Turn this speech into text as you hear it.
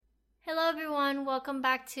Hello everyone, welcome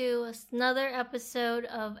back to another episode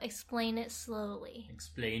of Explain It Slowly.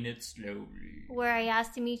 Explain it slowly. Where I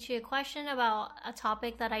ask Dimitri a question about a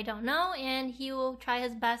topic that I don't know, and he will try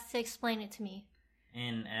his best to explain it to me.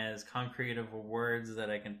 In as concrete of words that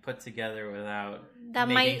I can put together without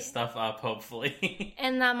making stuff up, hopefully.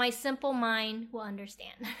 And that my simple mind will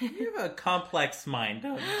understand. You have a complex mind.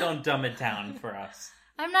 Don't dumb it down for us.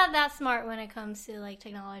 I'm not that smart when it comes to like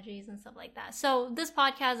technologies and stuff like that. So this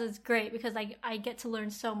podcast is great because I get to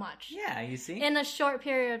learn so much. Yeah, you see? In a short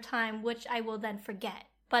period of time, which I will then forget.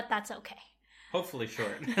 But that's okay. Hopefully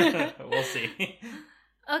short. We'll see.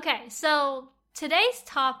 Okay, so today's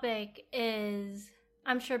topic is,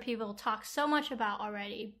 I'm sure people talk so much about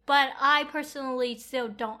already, but I personally still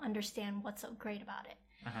don't understand what's so great about it.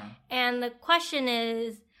 Uh-huh. And the question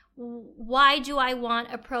is, why do I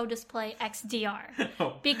want a Pro Display XDR?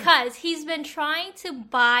 Oh. Because he's been trying to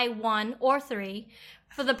buy one or three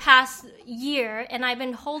for the past year, and I've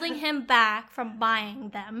been holding him back from buying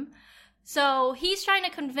them. So he's trying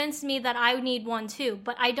to convince me that I need one too,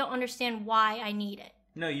 but I don't understand why I need it.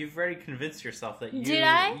 No, you've already convinced yourself that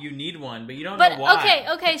you need one, but you don't know why.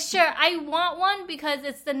 Okay, sure. I want one because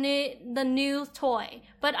it's the new toy,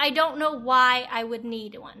 but I don't know why I would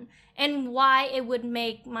need one and why it would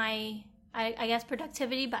make my, I guess,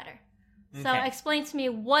 productivity better. Okay. So explain to me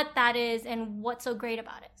what that is and what's so great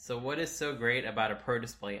about it. So what is so great about a Pro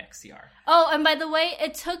Display XDR? Oh, and by the way,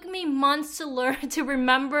 it took me months to learn to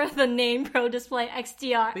remember the name Pro Display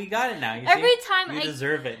XDR. But you got it now. You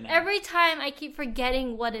deserve it now. Every time I keep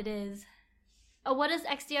forgetting what it is. What does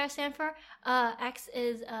XDR stand for? X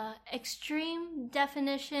is Extreme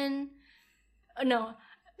Definition. No,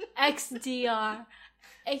 XDR.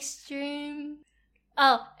 Extreme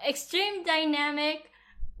Dynamic.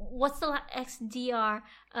 What's the XDR?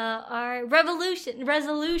 Our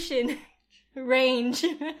resolution range.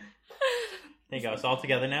 There you go. It's all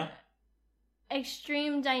together now?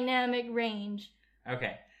 Extreme dynamic range.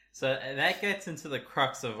 Okay. So that gets into the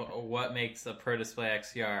crux of what makes a Pro Display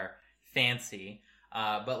XDR fancy.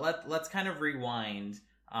 But let's kind of rewind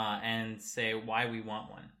and say why we want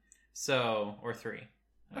one. So, or three.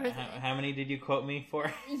 How many did you quote me for?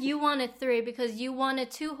 You wanted 3 because you wanted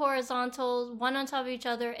 2 horizontals, one on top of each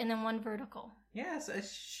other, and then 1 vertical. Yes, you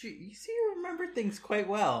see, you remember things quite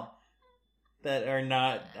well that are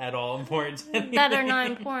not at all important. That are not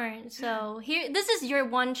important. So this is your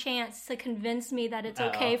one chance to convince me that it's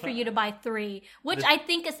okay for you to buy 3, which I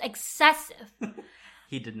think is excessive.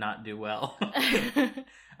 He did not do well.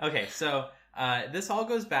 Okay, so this all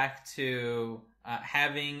goes back to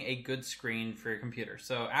having a good screen for your computer.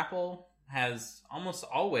 So Apple has almost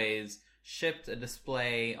always shipped a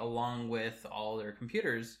display along with all their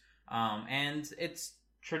computers, and it's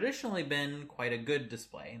traditionally been quite a good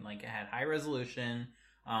display. Like, it had high resolution,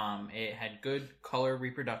 it had good color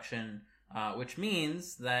reproduction, which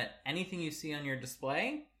means that anything you see on your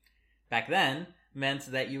display back then meant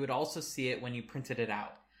that you would also see it when you printed it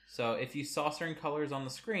out. So if you saw certain colors on the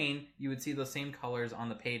screen, you would see those same colors on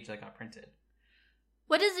the page that got printed.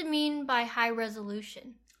 What does it mean by high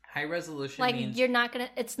resolution? High resolution means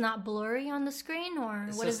it's not blurry on the screen, or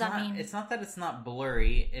what does that mean? It's not that it's not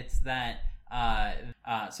blurry. It's that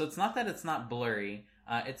so it's not that it's not blurry.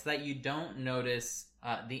 It's that you don't notice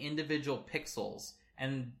the individual pixels.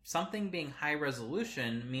 And something being high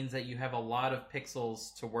resolution means that you have a lot of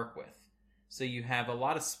pixels to work with. So you have a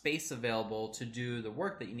lot of space available to do the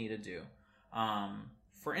work that you need to do.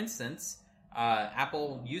 For instance,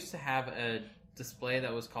 Apple used to have a display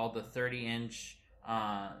that was called the 30-inch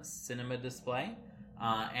cinema display.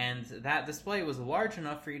 And that display was large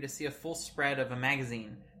enough for you to see a full spread of a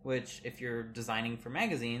magazine, which, if you're designing for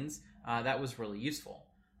magazines, that was really useful.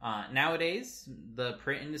 Nowadays, the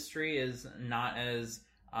print industry is not as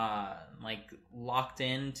locked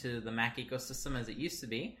into the Mac ecosystem as it used to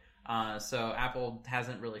be. So Apple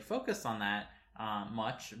hasn't really focused on that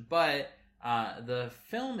much, but the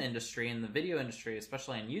film industry and the video industry,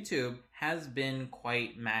 especially on YouTube, has been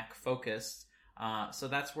quite Mac focused. So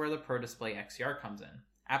that's where the Pro Display XDR comes in.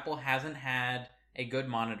 Apple hasn't had a good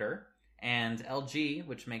monitor, and LG,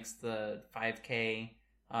 which makes the 5K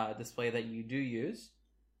display that you do use,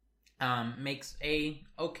 makes a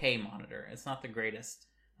okay monitor. It's not the greatest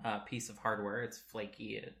piece of hardware. It's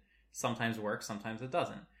flaky. It sometimes works, sometimes it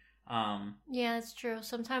doesn't. Yeah, it's true.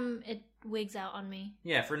 Sometimes it wigs out on me.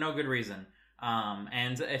 Yeah, for no good reason.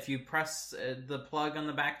 And if you press the plug on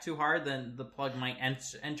the back too hard, then the plug might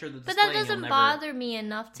enter the display. But that doesn't bother me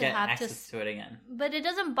enough to have access to it again. But it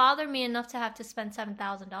doesn't bother me enough to have to spend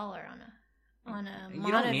 $7,000 on a monitor.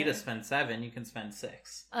 You don't need to spend $7. You can spend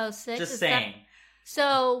 $6. Oh, $6? Just saying.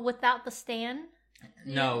 So without the stand?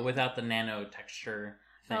 No, without the nano texture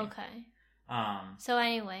thing. Okay. Um, So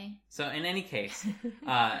anyway. so in any case,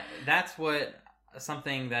 that's what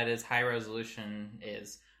something that is high resolution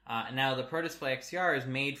is. Now, the Pro Display XDR is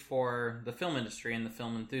made for the film industry and the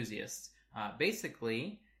film enthusiasts.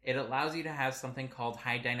 Basically, it allows you to have something called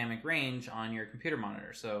high dynamic range on your computer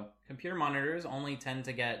monitor. So computer monitors only tend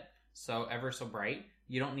to get ever so bright.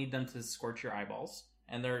 You don't need them to scorch your eyeballs,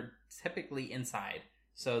 and they're typically inside,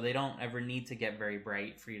 so they don't ever need to get very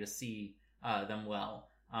bright for you to see them well.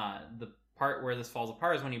 The part where this falls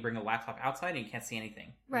apart is when you bring a laptop outside and you can't see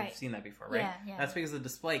anything. Right. You've seen that before, right? Yeah. That's because the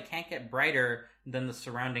display can't get brighter than the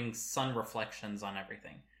surrounding sun reflections on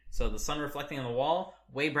everything. So the sun reflecting on the wall,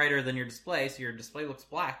 way brighter than your display, so your display looks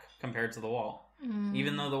black compared to the wall,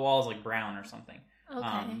 even though the wall is like brown or something.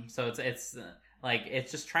 Okay. So it's like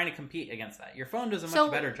it's just trying to compete against that. Your phone does a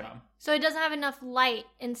much better job. So it doesn't have enough light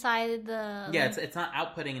inside the... Yeah, it's not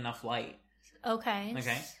outputting enough light. Okay.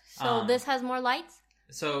 Okay. So this has more lights?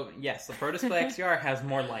 So yes, the Pro Display XDR has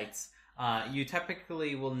more lights. You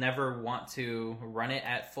typically will never want to run it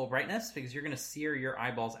at full brightness because you're going to sear your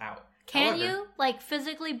eyeballs out. Can you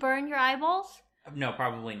physically burn your eyeballs? No,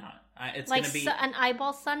 probably not. It's like going to be an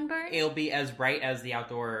eyeball sunburn? It'll be as bright as the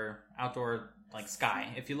outdoor like sky.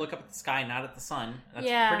 If you look up at the sky, not at the sun,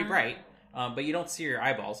 that's pretty bright. But you don't see your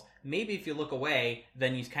eyeballs. Maybe if you look away,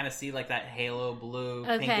 then you kind of see like that halo blue,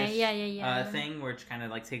 pinkish thing, which kind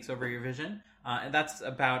of like takes over your vision. And that's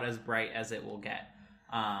about as bright as it will get.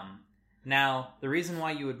 Now, the reason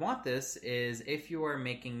why you would want this is if you are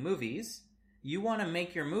making movies, you want to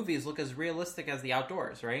make your movies look as realistic as the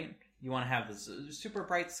outdoors, right? You want to have this super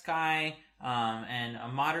bright sky, and a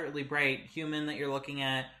moderately bright human that you're looking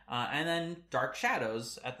at, and then dark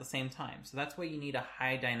shadows at the same time. So that's why you need a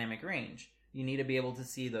high dynamic range. You need to be able to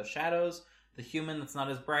see those shadows, the human that's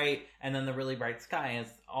not as bright, and then the really bright sky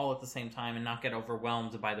is all at the same time and not get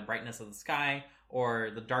overwhelmed by the brightness of the sky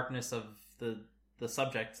or the darkness of the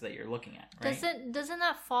subject that you're looking at, right? Doesn't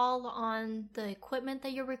that fall on the equipment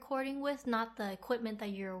that you're recording with, not the equipment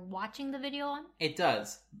that you're watching the video on? It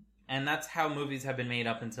does. And that's how movies have been made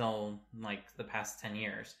up until like the past 10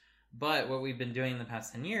 years. But what we've been doing in the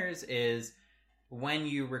past 10 years is when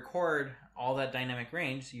you record all that dynamic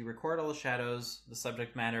range, you record all the shadows, the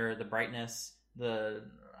subject matter, the brightness, the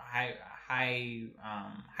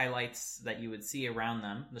highlights that you would see around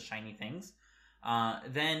them, the shiny things.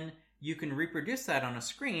 Then you can reproduce that on a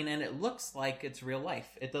screen and it looks like it's real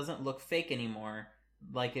life. It doesn't look fake anymore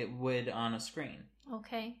like it would on a screen.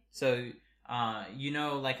 Okay. So,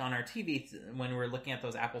 like on our TV, when we're looking at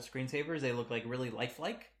those Apple screensavers, they look like really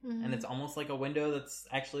lifelike, and it's almost like a window that's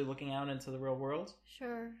actually looking out into the real world.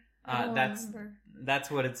 Sure. I don't remember. That's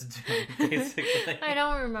what it's doing, basically. I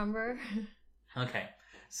don't remember. Okay.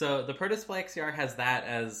 So the Pro Display XDR has that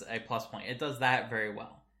as a plus point. It does that very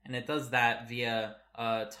well. And it does that via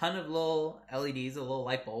a ton of little LEDs, little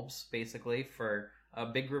light bulbs, basically, for a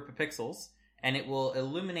big group of pixels. And it will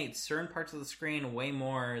illuminate certain parts of the screen way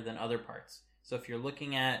more than other parts. So if you're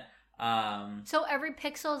looking at... So every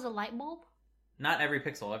pixel is a light bulb? Not every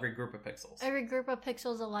pixel, every group of pixels. Every group of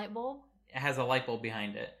pixels is a light bulb? It has a light bulb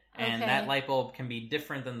behind it. And that light bulb can be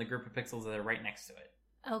different than the group of pixels that are right next to it.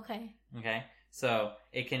 Okay. Okay? So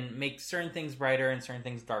it can make certain things brighter and certain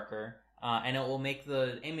things darker. And it will make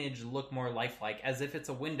the image look more lifelike, as if it's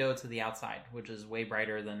a window to the outside, which is way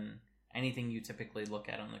brighter than anything you typically look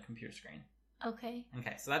at on the computer screen. Okay.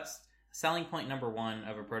 Okay, so that's selling point number one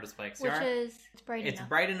of a Pro Display XDR. Which is it's bright enough. It's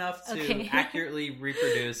bright enough to accurately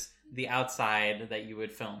reproduce the outside that you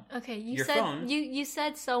would film. Okay, phone, you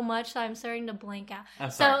said so much that I'm starting to blank out. Oh,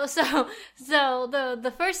 sorry. So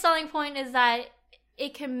the first selling point is that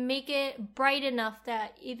it can make it bright enough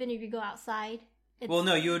that even if you go outside. Well,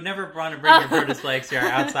 no, you would never want to bring your Pro Display XDR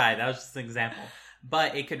outside. That was just an example.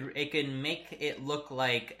 But it can make it look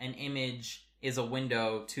like an image is a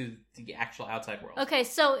window to the actual outside world. Okay,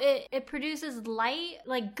 so it produces light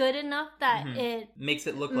like good enough that it makes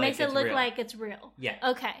it look real. Like it's real. Yeah.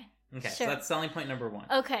 Okay. Okay, sure. So that's selling point number one.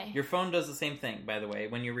 Okay. Your phone does the same thing, by the way.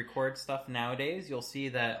 When you record stuff nowadays, you'll see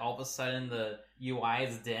that all of a sudden the UI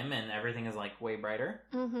is dim and everything is like way brighter.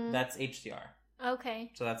 Mm-hmm. That's HDR.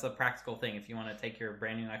 Okay. So that's a practical thing. If you want to take your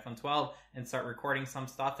brand new iPhone 12 and start recording some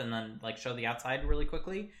stuff and then like show the outside really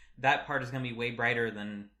quickly, that part is going to be way brighter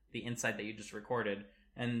than the inside that you just recorded,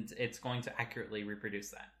 and it's going to accurately reproduce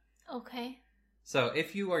that. Okay. So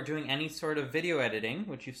if you are doing any sort of video editing,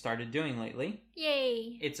 which you've started doing lately,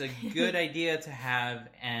 yay! It's a good idea to have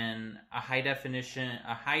a high definition,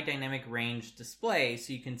 a high dynamic range display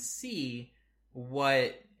so you can see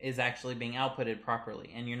what is actually being outputted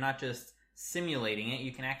properly, and you're not just simulating it,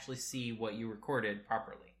 you can actually see what you recorded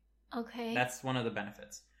properly. Okay. That's one of the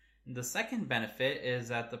benefits. The second benefit is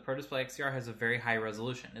that the Pro Display XDR has a very high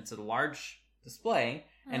resolution. It's a large display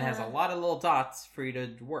and has a lot of little dots for you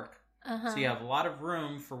to work. So you have a lot of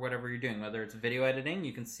room for whatever you're doing. Whether it's video editing,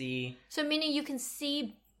 you can see... So meaning you can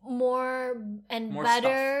see more More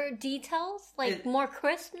better details? Like more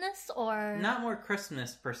crispness or... Not more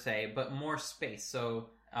crispness per se, but more space. So...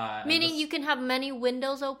 meaning you can have many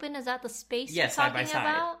windows open? Is that the space you're side by talking side.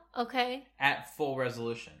 about? Okay. At full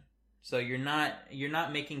resolution. So you're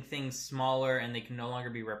not making things smaller and they can no longer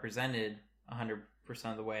be represented 100%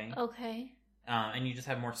 of the way. Okay. And you just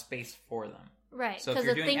have more space for them. Right, So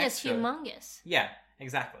because the thing is humongous. Yeah,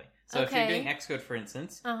 exactly. So if you're doing Xcode, for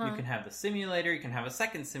instance, you can have the simulator, you can have a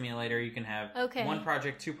second simulator, you can have one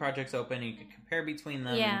project, two projects open, and you can compare between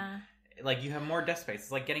them. Yeah. And, like, you have more desk space.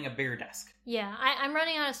 It's like getting a bigger desk. Yeah, I'm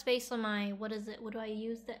running out of space on my, what is it? What do I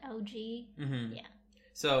use? The LG? Mm-hmm. Yeah.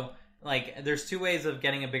 So... like, there's two ways of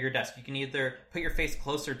getting a bigger desk. You can either put your face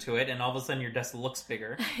closer to it, and all of a sudden your desk looks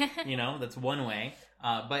bigger. That's one way.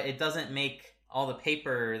 But it doesn't make all the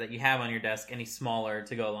paper that you have on your desk any smaller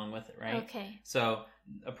to go along with it, right? Okay. So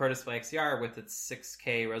a Pro Display XDR with its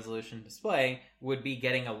 6K resolution display would be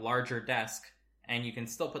getting a larger desk, and you can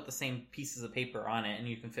still put the same pieces of paper on it, and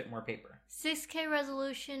you can fit more paper. 6K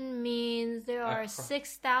resolution means there are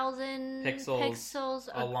 6,000 pixels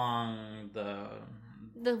along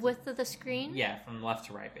the width of the screen? Yeah, from left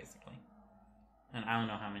to right, basically. And I don't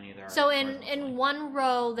know how many there are. So in one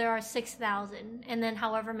row, there are 6,000, and then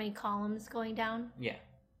however many columns going down? Yeah.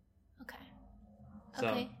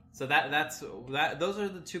 Okay. So that's those are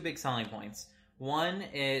the two big selling points. One,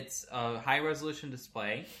 it's a high-resolution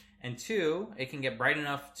display, and two, it can get bright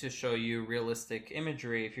enough to show you realistic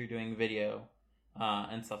imagery if you're doing video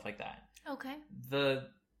and stuff like that. Okay. The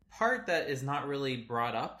part that is not really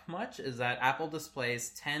brought up much is that Apple displays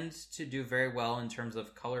tend to do very well in terms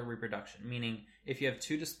of color reproduction, meaning if you have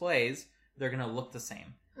two displays, they're going to look the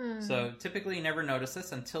same. So typically you never notice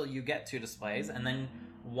this until you get two displays, and then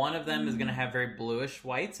one of them is going to have very bluish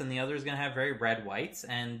whites and the other is going to have very red whites,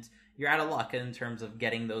 and you're out of luck in terms of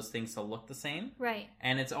getting those things to look the same. Right.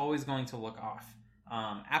 And it's always going to look off.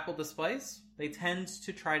 Apple displays, they tend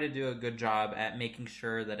to try to do a good job at making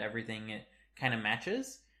sure that everything it kind of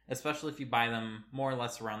matches, especially if you buy them more or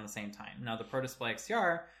less around the same time. Now, the Pro Display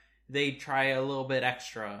XDR, they try a little bit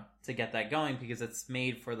extra to get that going because it's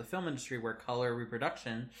made for the film industry where color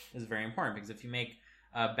reproduction is very important. Because if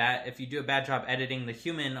you do a bad job editing the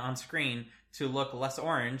human on screen to look less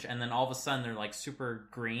orange, and then all of a sudden they're like super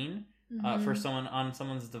green for someone on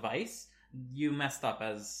someone's device, you messed up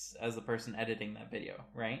as the person editing that video,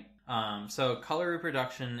 right? So color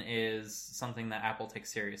reproduction is something that Apple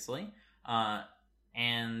takes seriously.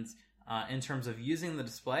 And in terms of using the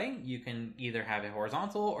display, you can either have it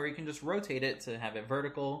horizontal or you can just rotate it to have it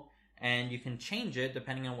vertical, and you can change it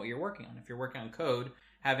depending on what you're working on. If you're working on code,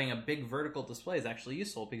 having a big vertical display is actually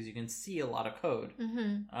useful because you can see a lot of code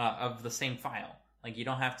of the same file. Like, you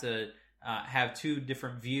don't have to have two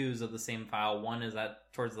different views of the same file. One is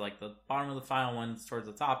towards like the bottom of the file, one's towards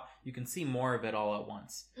the top. You can see more of it all at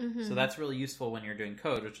once. So that's really useful when you're doing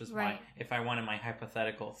code, which is why if I wanted my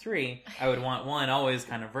hypothetical 3, I would want one always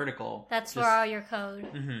kind of vertical. That's for all your code.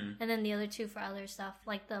 And then the other two for other stuff,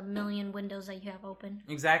 like the million windows that you have open.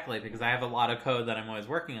 Exactly, because I have a lot of code that I'm always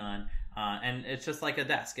working on. And it's just like a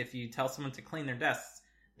desk. If you tell someone to clean their desks,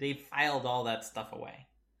 they filed all that stuff away.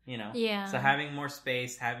 Yeah. So having more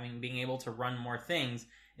space, being able to run more things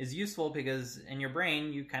is useful because in your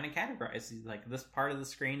brain you kind of categorize. Like, this part of the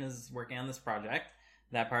screen is working on this project,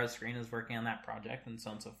 that part of the screen is working on that project, and so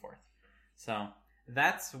on and so forth. So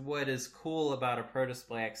that's what is cool about a Pro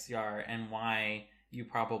Display XDR and why you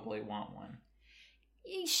probably want one.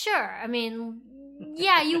 Sure. I mean,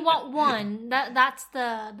 yeah, you want one. That's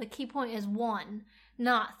the key point is 1,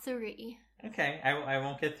 not 3. Okay, I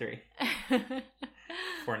won't get 3.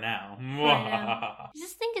 For now. I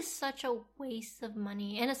just think it's such a waste of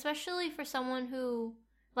money. And especially for someone who,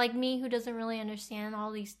 like me, who doesn't really understand all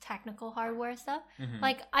these technical hardware stuff.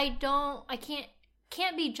 Like, I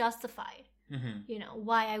can't be justified,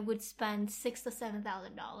 why I would spend $6,000 to $7,000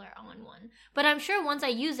 on one. But I'm sure once I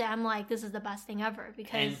use it, I'm like, this is the best thing ever.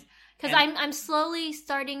 Because I'm slowly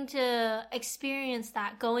starting to experience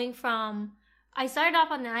that, going from, I started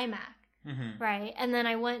off on the iMac. Right, and then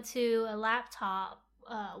I went to a laptop.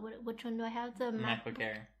 Which one do I have? The MacBook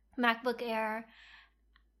Air. MacBook Air,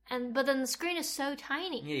 but then the screen is so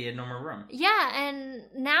tiny. Yeah, you had no more room. Yeah, and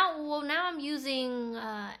now I'm using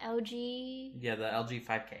LG. Yeah, the LG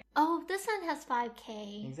 5K. Oh, this one has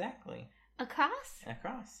 5K. Exactly. Across?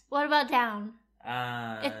 Across. What about down?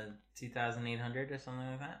 2,800 or something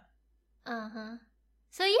like that.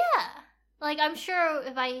 So yeah, like I'm sure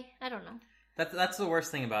if I don't know. That's the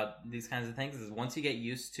worst thing about these kinds of things is once you get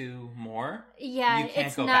used to more, Yeah, you can't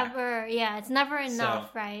it's go never. back. Yeah, it's never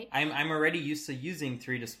enough, So, right? I'm already used to using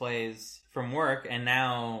 3 displays from work, and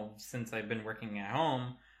now since I've been working at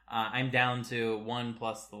home, I'm down to 1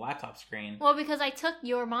 plus the laptop screen. Well, because I took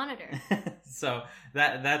your monitor. So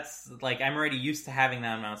that's like I'm already used to having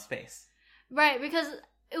that amount of space. Right, because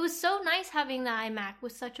it was so nice having the iMac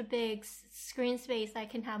with such a big screen space that I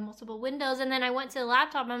can have multiple windows. And then I went to the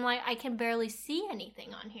laptop and I'm like, I can barely see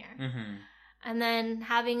anything on here. Mm-hmm. And then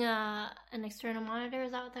having an external monitor,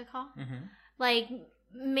 is that what they're called? Mm-hmm. Like,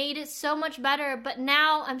 made it so much better. But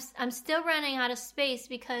now I'm still running out of space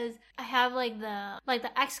because I have like the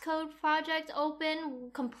Xcode project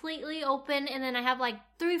completely open, and then I have like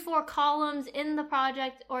 3-4 columns in the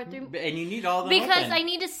project And you need all of them because open. I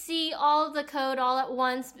need to see all of the code all at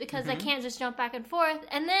once because I Mhm. can't just jump back and forth.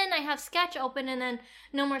 And then I have Sketch open and then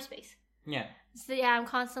no more space. Yeah. So yeah, I'm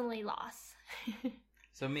constantly lost.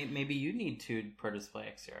 So maybe you need 2 Pro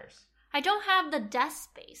Display XDRs. I don't have the desk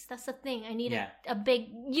space. That's the thing. I need a big...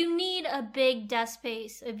 You need a big desk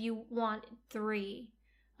space if you want 3.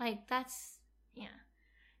 Like, that's... Yeah.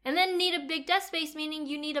 And then need a big desk space, meaning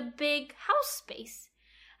you need a big house space.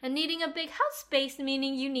 And needing a big house space,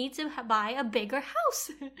 meaning you need to buy a bigger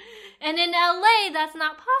house. And in LA, that's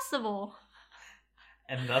not possible.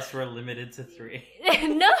 And thus we're limited to 3.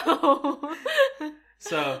 No!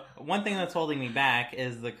 So, one thing that's holding me back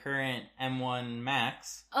is the current M1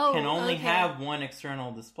 Max can only okay. have 1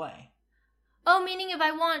 external display. Oh, meaning if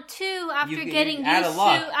I want 2 after You getting out of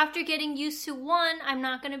luck. after getting used to 1, I'm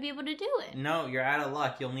not going to be able to do it. No, you're out of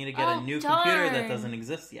luck. You'll need to get Oh, a new computer that darn. doesn't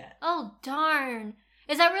exist yet. Oh, darn.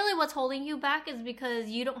 Is that really what's holding you back? Is because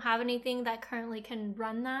you don't have anything that currently can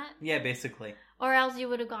run that? Yeah, basically. Or else you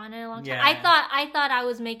would have gone in a long time. Yeah. I thought I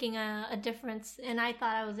was making a difference, and I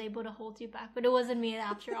thought I was able to hold you back, but it wasn't me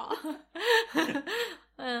after all.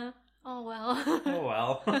 Oh well. Oh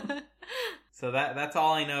well. So that's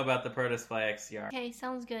all I know about the Pro Display XDR. Okay,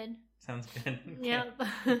 sounds good. Sounds good. Okay. Yep.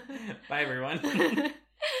 Bye, everyone.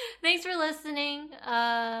 Thanks for listening.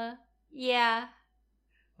 Yeah.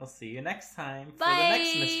 We'll see you next time for Bye. the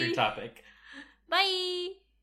next mystery topic. Bye.